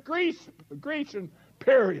and the Grecian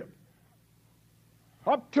period,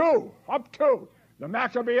 up to the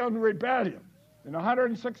Maccabean rebellion in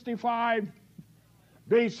 165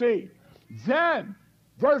 BC. Then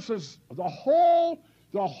verses, the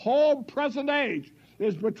whole present age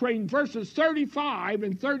is between verses 35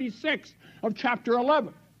 and 36 of chapter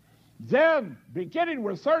 11. Then, beginning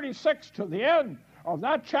with 36 to the end of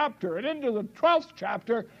that chapter and into the 12th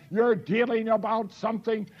chapter, you're dealing about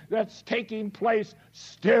something that's taking place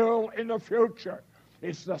still in the future.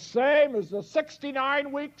 It's the same as the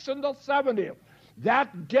 69 weeks in the 70th.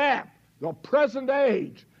 That gap, the present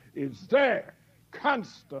age, is there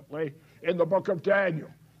constantly in the book of Daniel.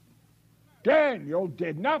 Daniel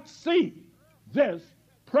did not see this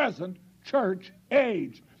present church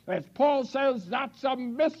age. As Paul says, that's a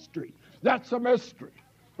mystery. That's a mystery.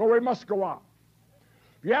 But we must go on.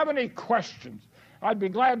 If you have any questions, I'd be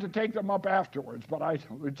glad to take them up afterwards, but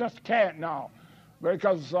we just can't now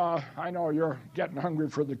because I know you're getting hungry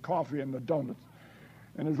for the coffee and the donuts.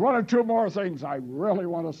 And there's one or two more things I really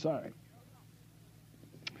want to say.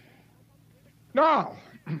 Now,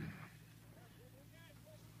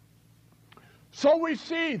 so we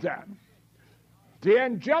see then the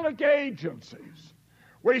angelic agencies.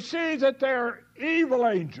 We see that they're evil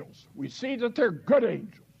angels. We see that they're good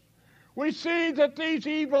angels. We see that these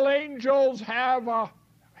evil angels have a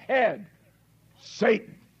head,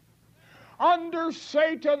 Satan. Under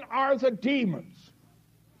Satan are the demons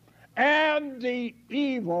and the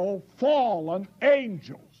evil fallen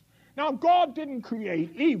angels. Now, God didn't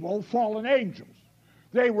create evil fallen angels.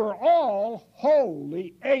 They were all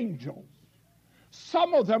holy angels.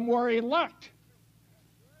 Some of them were elect.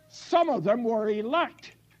 Some of them were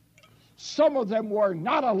elect. Some of them were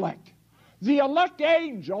not elect. The elect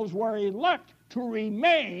angels were elect to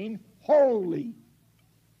remain holy.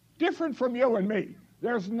 Different from you and me.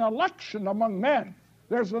 There's an election among men.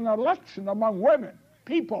 There's an election among women,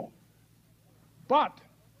 people. But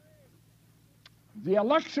the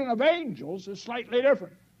election of angels is slightly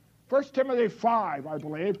different. 1 Timothy 5, I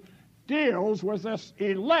believe, deals with this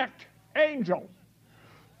elect angels.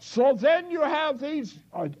 So then you have these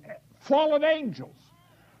fallen angels.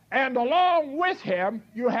 And along with him,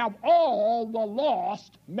 you have all the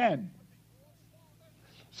lost men.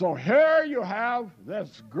 So here you have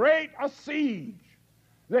this great siege,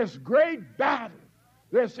 this great battle,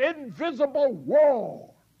 this invisible war,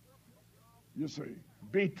 you see,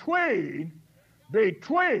 between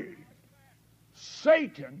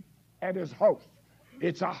Satan and his host.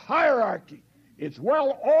 It's a hierarchy. It's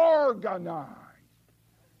well organized.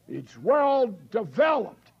 It's well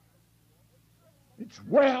developed. It's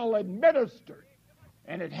well administered.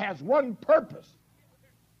 And it has one purpose,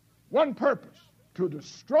 to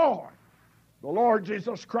destroy the Lord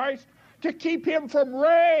Jesus Christ, to keep him from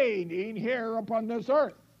reigning here upon this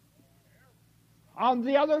earth. On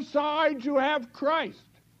the other side, you have Christ.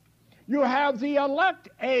 You have the elect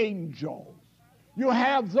angels. You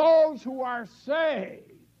have those who are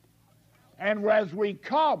saved. And as we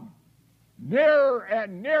come nearer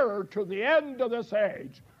and nearer to the end of this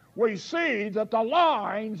age, we see that the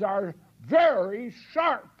lines are very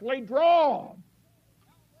sharply drawn.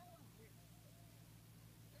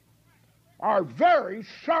 Are very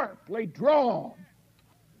sharply drawn.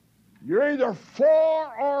 You're either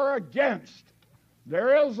for or against.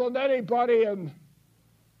 There isn't anybody in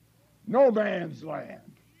no man's land.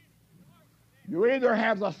 You either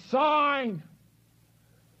have the sign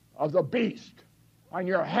of the beast on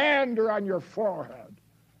your hand or on your forehead,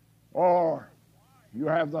 or you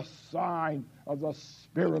have the sign of the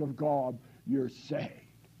Spirit of God, you're saved.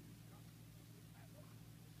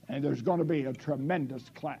 And there's going to be a tremendous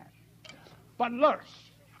clash. But let's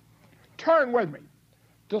turn with me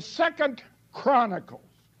to 2 Chronicles.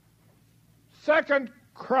 2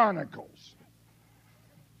 Chronicles.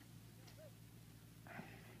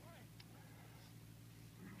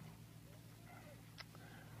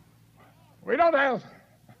 We don't have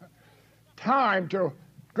time to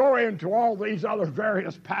go into all these other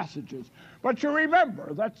various passages. But you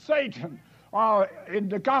remember that Satan, in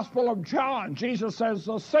the Gospel of John, Jesus says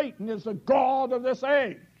Satan is the god of this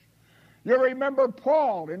age. You remember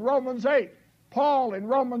Paul in Romans 8. Paul in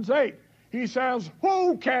Romans 8, he says,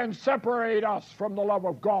 who can separate us from the love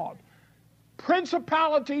of God?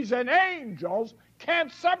 Principalities and angels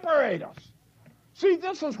can't separate us. See,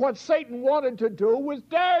 this is what Satan wanted to do with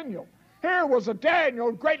Daniel. Here was a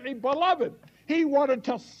Daniel greatly beloved. He wanted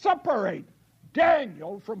to separate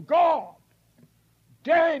Daniel from God.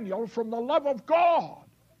 Daniel from the love of God.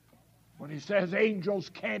 When he says angels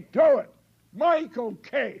can't do it, Michael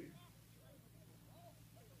came.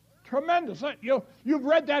 Tremendous. You've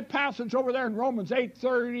read that passage over there in Romans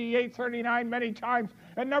 8:30, 8:39 many times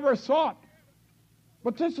and never thought.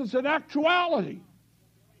 But this is an actuality.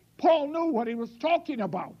 Paul knew what he was talking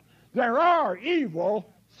about. There are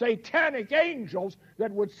evil, satanic angels that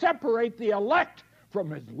would separate the elect from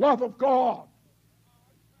his love of God.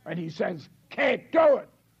 And he says, can't do it.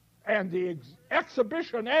 And the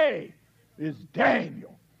exhibition A is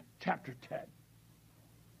Daniel chapter 10.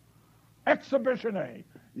 Exhibition A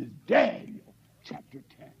is Daniel chapter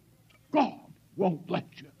 10. God won't let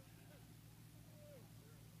you.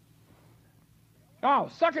 Now,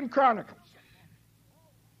 2 Chronicles.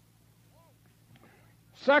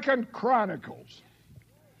 2 Chronicles.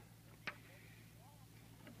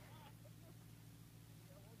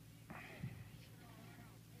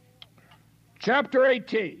 Chapter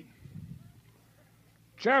 18.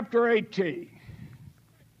 Chapter 18.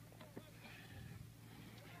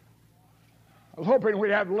 I was hoping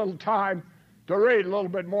we'd have a little time to read a little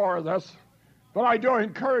bit more of this, but I do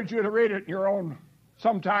encourage you to read it in your own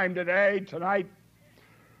sometime today, tonight.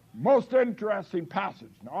 Most interesting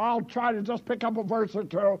passage. Now, I'll try to just pick up a verse or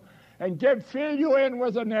two and fill you in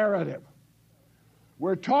with a narrative.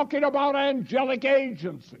 We're talking about angelic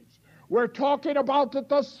agencies. We're talking about that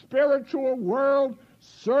the spiritual world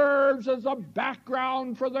serves as a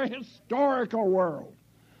background for the historical world.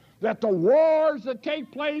 That the wars that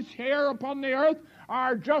take place here upon the earth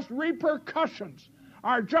are just repercussions,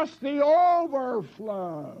 are just the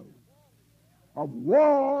overflow of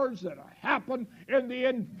wars that happen in the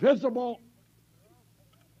invisible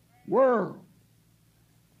world,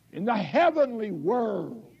 in the heavenly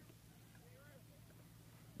world.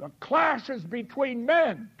 The clashes between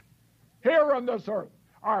men here on this earth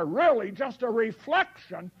are really just a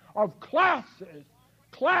reflection of clashes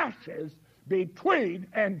between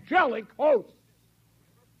angelic hosts.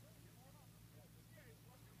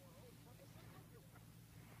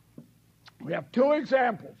 We have two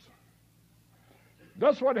examples.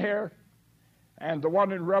 This one here and the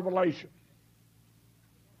one in Revelation.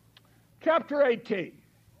 Chapter 18.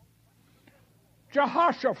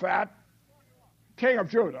 Jehoshaphat, king of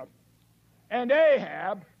Judah, and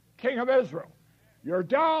Ahab, king of Israel. You're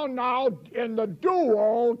down now in the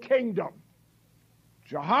dual kingdom.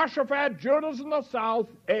 Jehoshaphat, Judah's in the south,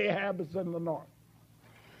 Ahab is in the north.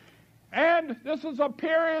 And this is a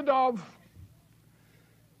period of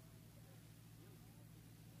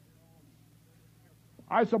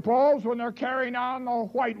I suppose when they're carrying on the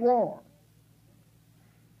White War.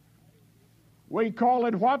 We call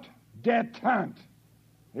it what? Detente.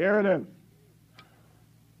 Here it is.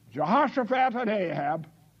 Jehoshaphat and Ahab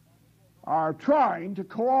are trying to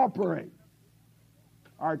cooperate.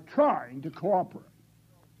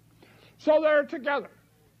 So they're together.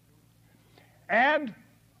 And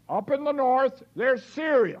up in the north, there's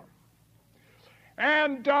Syria.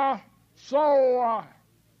 And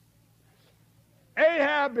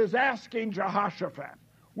Ahab is asking Jehoshaphat,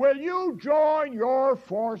 will you join your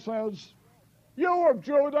forces? You of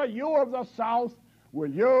Judah, you of the south,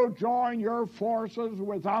 will you join your forces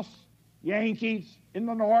with us, Yankees, in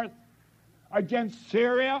the north, against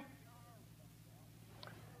Syria?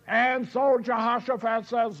 And so Jehoshaphat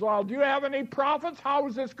says, well, do you have any prophets? How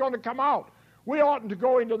is this going to come out? We oughtn't to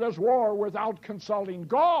go into this war without consulting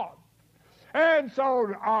God. And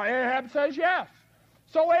so Ahab says yes.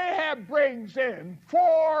 So Ahab brings in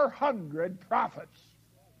 400 prophets.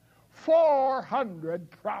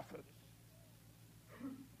 400 prophets.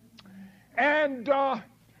 And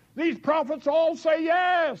these prophets all say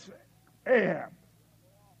yes, Ahab.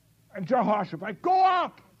 And Jehoshaphat, go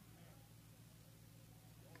up.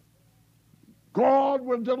 God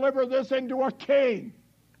will deliver this into a king.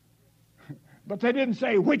 But they didn't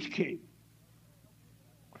say which king.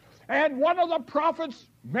 And one of the prophets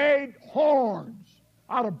made horns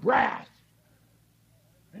out of brass.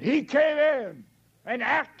 And he came in and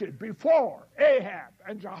acted before Ahab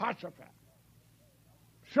and Jehoshaphat,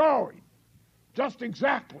 showing just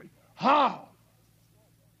exactly how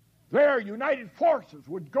their united forces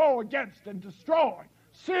would go against and destroy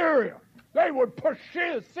Syria. They would push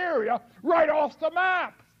Syria right off the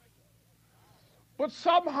map. But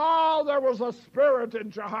somehow there was a spirit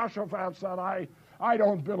in Jehoshaphat that I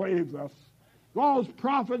don't believe this. Those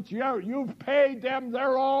prophets, you've paid them,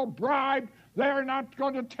 they're all bribed, they're not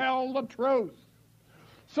going to tell the truth.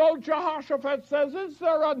 So Jehoshaphat says, is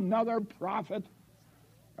there another prophet?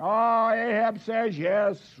 Oh, Ahab says,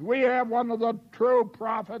 yes, we have one of the true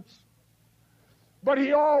prophets. But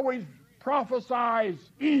he always prophesies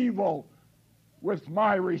evil with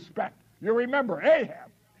my respect. You remember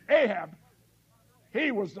Ahab,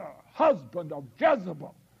 he was the husband of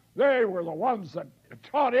Jezebel. They were the ones that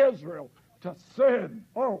taught Israel to sin.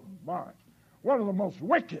 Oh, my. One of the most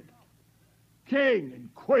wicked king and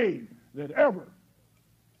queen that ever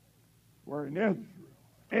were in Israel.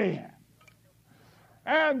 Ahab.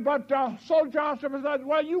 So Joshua said,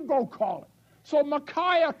 well, you go call it. So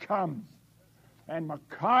Micaiah comes. And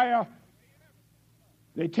Micaiah,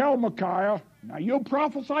 they tell Micaiah, now you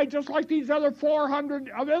prophesy just like these other 400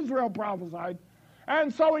 of Israel prophesied.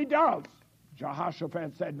 And so he does.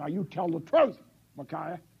 Jehoshaphat said, now you tell the truth,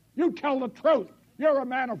 Micaiah. You tell the truth. You're a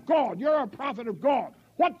man of God. You're a prophet of God.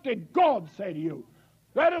 What did God say to you?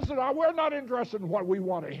 That isn't, we're not interested in what we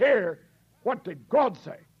want to hear. What did God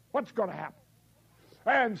say? What's going to happen?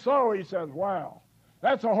 And so he says, well,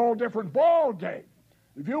 that's a whole different ball game.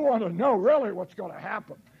 If you want to know really what's going to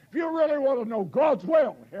happen, if you really want to know God's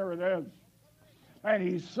will, here it is. And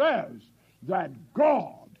he says that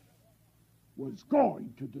God was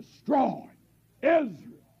going to destroy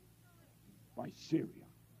Israel by Syria,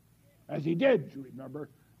 as he did, you remember,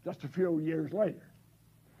 just a few years later.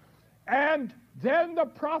 And then the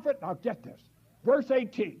prophet, now get this, verse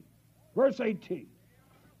 18.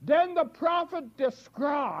 Then the prophet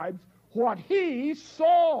describes what he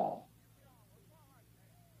saw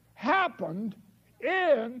happened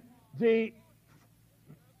in the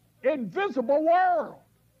invisible world,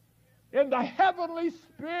 in the heavenly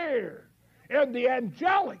sphere, in the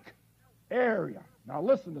angelic area. Now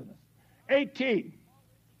listen to this. 18,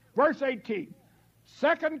 verse 18.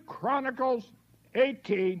 2 Chronicles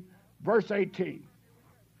 18, verse 18.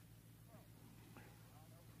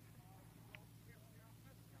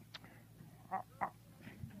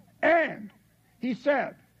 And he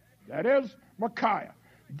said, that is Micaiah,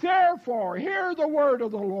 therefore hear the word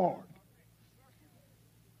of the Lord.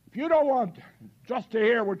 If you don't want just to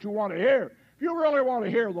hear what you want to hear, if you really want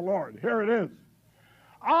to hear the Lord, here it is.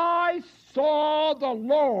 I saw the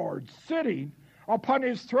Lord sitting upon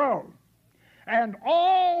his throne, and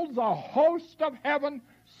all the host of heaven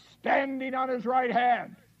standing on his right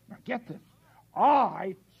hand. Now get this.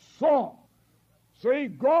 I saw. See,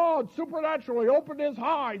 God supernaturally opened his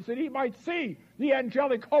eyes that he might see the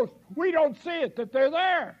angelic host. We don't see it, that they're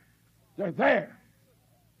there. They're there.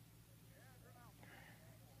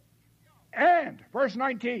 And, verse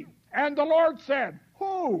 19, and the Lord said,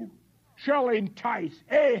 who shall entice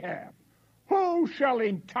Ahab? Who shall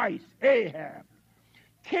entice Ahab,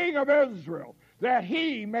 king of Israel, that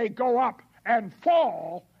he may go up and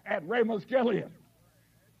fall at Ramoth-Gilead?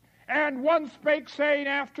 And one spake, saying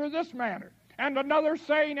after this manner, and another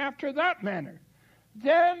saying after that manner.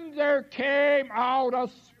 Then there came out a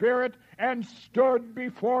spirit and stood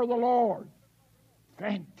before the Lord.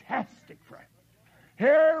 Fantastic, friend.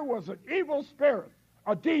 Here was an evil spirit,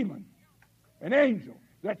 a demon, an angel,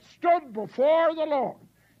 that stood before the Lord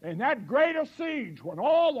in that greatest siege when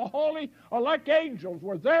all the holy elect angels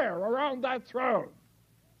were there around that throne.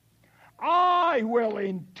 I will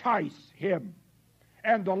entice him.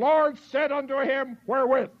 And the Lord said unto him,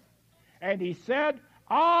 wherewith? And he said,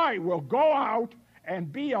 I will go out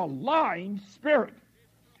and be a lying spirit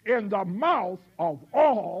in the mouth of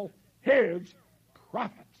all his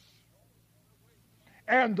prophets.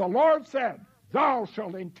 And the Lord said, thou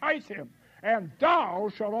shalt entice him, and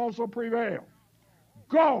thou shalt also prevail.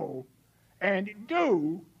 Go and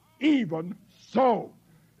do even so.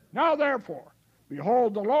 Now therefore,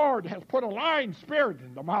 behold, the Lord has put a lying spirit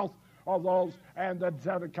in the mouth of those, and that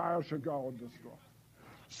Zedekiah shall go and destroy.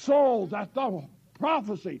 So that the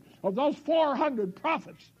prophecy of those 400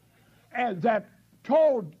 prophets and that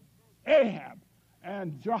told Ahab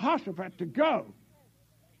and Jehoshaphat to go,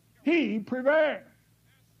 he prevailed.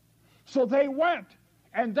 So they went,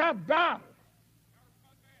 and that battle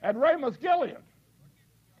at Ramoth-Gilead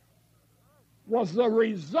was the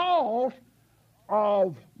result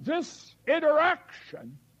of this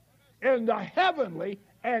interaction in the heavenly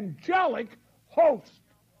angelic host.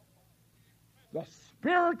 The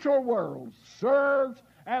spiritual world serves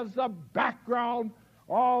as the background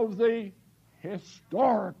of the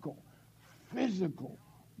historical, physical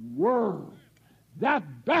world.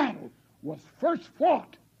 That battle was first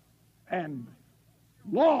fought and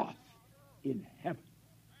lost in heaven.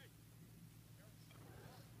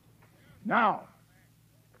 Now,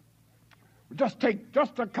 just take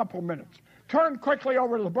just a couple minutes. Turn quickly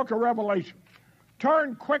over to the book of Revelation.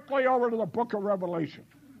 Turn quickly over to the book of Revelation.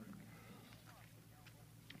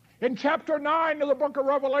 In chapter 9 of the book of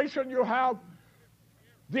Revelation, you have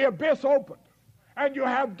the abyss opened, and you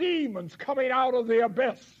have demons coming out of the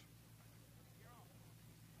abyss.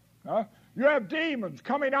 You have demons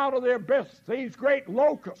coming out of the abyss, these great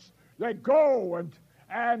locusts that go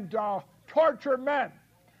and torture men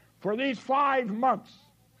for these 5 months.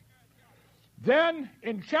 Then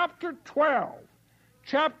in chapter 12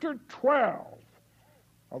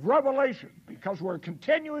 of Revelation, because we're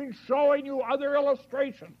continuing showing you other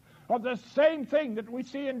illustrations of the same thing that we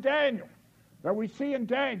see in Daniel,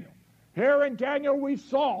 Here in Daniel we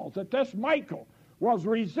saw that this Michael was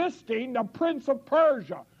resisting the prince of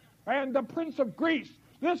Persia and the prince of Greece.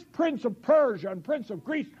 This prince of Persia and prince of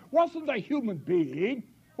Greece wasn't a human being.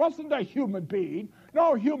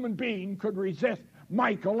 No human being could resist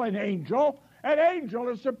Michael, an angel. An angel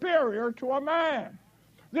is superior to a man.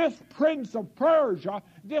 This prince of Persia,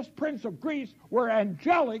 this prince of Greece were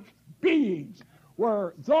angelic beings,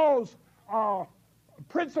 were those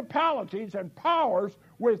principalities and powers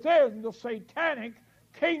within the satanic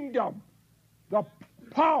kingdom,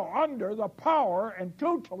 under the power and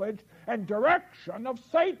tutelage and direction of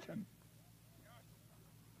Satan.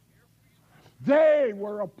 They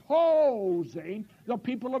were opposing the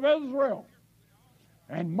people of Israel.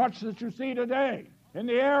 And much that you see today in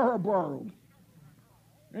the Arab world,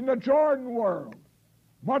 in the Jordan world,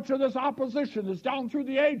 much of this opposition is down through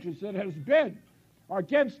the ages that has been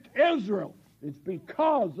against Israel. It's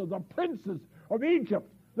because of the princes of Egypt,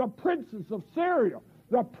 the princes of Syria,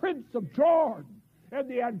 the prince of Jordan, and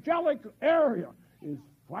the angelic area is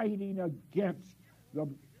fighting against the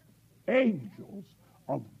angels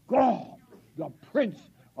of God, the prince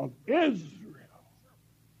of Israel,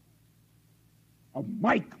 of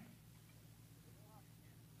Michael.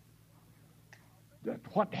 That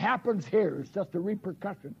what happens here is just a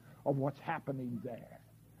repercussion of what's happening there.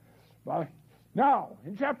 But now,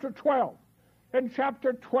 in chapter 12, it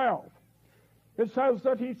says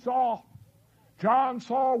that John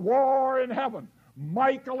saw war in heaven,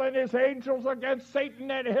 Michael and his angels against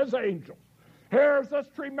Satan and his angels. Here's this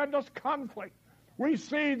tremendous conflict. We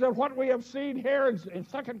see that what we have seen here in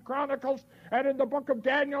 2 Chronicles and in the book of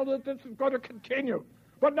Daniel, that this is going to continue.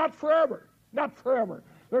 But not forever. Not forever.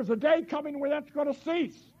 There's a day coming when that's going to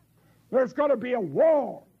cease. There's going to be a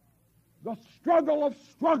war. The struggle of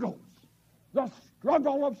struggles. The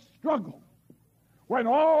struggle of struggles. When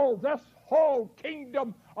all this whole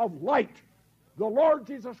kingdom of light, the Lord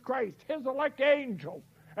Jesus Christ, his elect angels,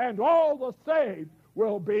 and all the saved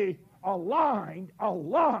will be aligned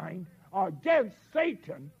against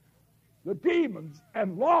Satan, the demons,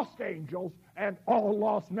 and lost angels, and all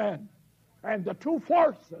lost men. And the two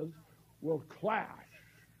forces will clash.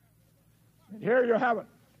 And here you have it.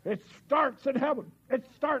 It starts in heaven.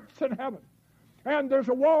 And there's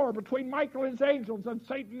a war between Michael and his angels and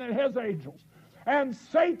Satan and his angels. And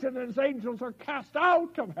Satan and his angels are cast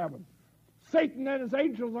out of heaven. Satan and his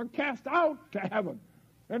angels are cast out to heaven,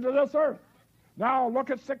 into this earth. Now look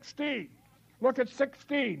at 16. Look at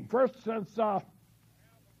 16. First says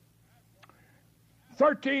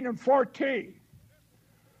 13 and 14.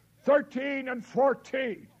 13 and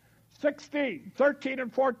 14. 16, 13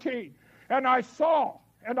 and 14. And I saw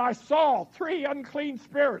 3 unclean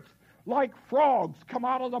spirits like frogs come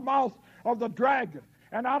out of the mouth of the dragon,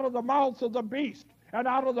 and out of the mouth of the beast, and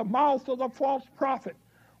out of the mouth of the false prophet.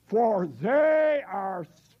 For they are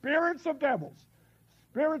spirits of devils,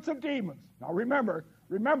 spirits of demons. Now remember,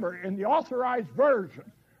 in the authorized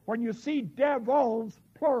version, when you see devils,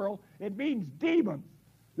 plural, it means demons.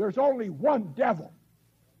 There's only one devil.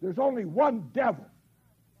 There's only one devil.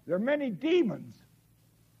 There are many demons,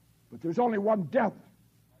 but there's only one devil.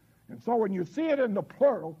 And so when you see it in the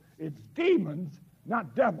plural, it's demons,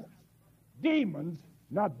 not devils. Demons,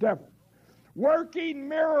 not devils. Working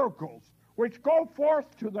miracles, which go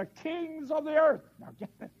forth to the kings of the earth. Now get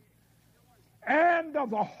this. And of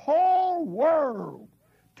the whole world,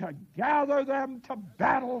 to gather them to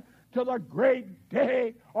battle to the great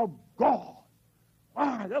day of God.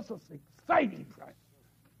 This is exciting, friends.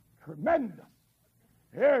 Tremendous.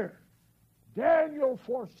 Here, Daniel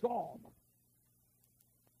foresaw the